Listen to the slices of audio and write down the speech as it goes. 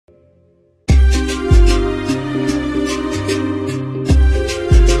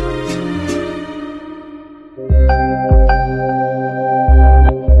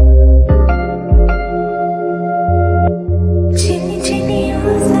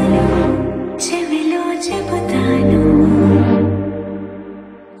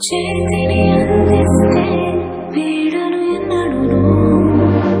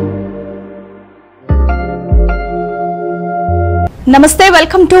నమస్తే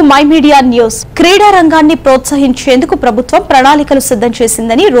welcome to my media news. క్రీడా రంగాన్ని ప్రోత్సహించేందుకు ప్రభుత్వం ప్రణాళికలు సిద్ధం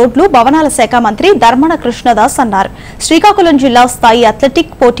చేసిందని రోడ్లు భవనాల శాఖ మంత్రి ధర్మన కృష్ణదాస్ అన్నారు. శ్రీకాకుళం జిల్లా స్థాయి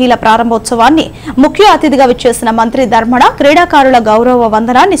అథ్లెటిక్ పోటీల ప్రారంభోత్సవాన్ని ముఖ్య అతిథిగా విచ్చేసిన మంత్రి ధర్మన క్రీడాకారుల గౌరవ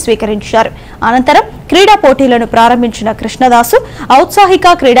వందనాన్ని స్వీకరించారు. అనంతరం క్రీడా పోటీలను ప్రారంభించిన కృష్ణదాసు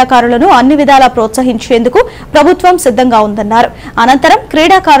ఔత్సాహిక క్రీడాకారులను అన్ని విధాలా ప్రోత్సహించేందుకు ప్రభుత్వం సిద్ధంగా ఉందన్నారు. అనంతరం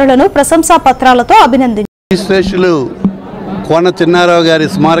క్రీడాకారులను ప్రశంసా పత్రాలతో అభినందించారు. కోన చిన్నారావు గారి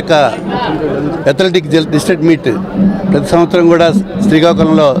స్మారక అథ్లెటిక్ డిస్ట్రిక్ట్ మీట్ ప్రతి సంవత్సరం కూడా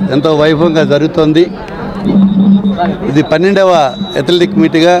శ్రీకాకుళంలో ఎంతో వైభవంగా జరుగుతోంది. ఇది 12వ అథ్లెటిక్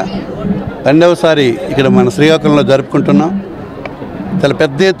మీట్గా 12వసారి ఇక్కడ మన శ్రీకాకుళంలో జరుపుకుంటున్నాం. చాలా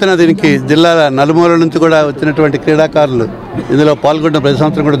పెద్ద ఎత్తున దీనికి జిల్లాల నలుమూలల నుంచి కూడా వచ్చినటువంటి క్రీడాకారులు ఇందులో పాల్గొన్న ప్రతి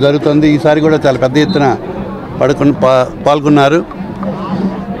సంవత్సరం కూడా జరుగుతుంది. ఈసారి కూడా చాలా పెద్ద ఎత్తున పాల్గొన్నారు.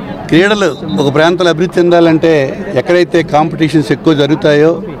 క్రీడలు ఒక ప్రాంతంలో అభివృద్ధి చెందాలంటే ఎక్కడైతే కాంపిటీషన్స్ ఎక్కువ జరుగుతాయో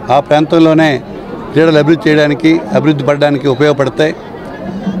ఆ ప్రాంతంలోనే క్రీడలు అభివృద్ధి చేయడానికి అభివృద్ధి పడడానికి ఉపయోగపడతాయి.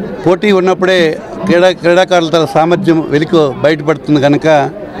 పోటీ ఉన్నప్పుడే క్రీడాకారుల తన సామర్థ్యం వెలికి బయటపడుతుంది. కనుక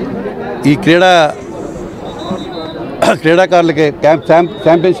ఈ క్రీడాకారులకి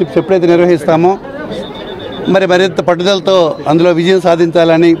ఛాంపియన్షిప్స్ ఎప్పుడైతే నిర్వహిస్తామో మరింత పట్టుదలతో అందులో విజయం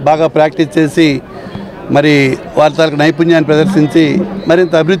సాధించాలని బాగా ప్రాక్టీస్ చేసి మరి వారి తాలూకు నైపుణ్యాన్ని ప్రదర్శించి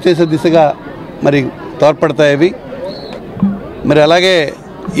మరింత అభివృద్ధి చేసే దిశగా మరి తోడ్పడతాయి అవి. మరి అలాగే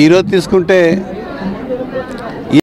ఈరోజు తీసుకుంటే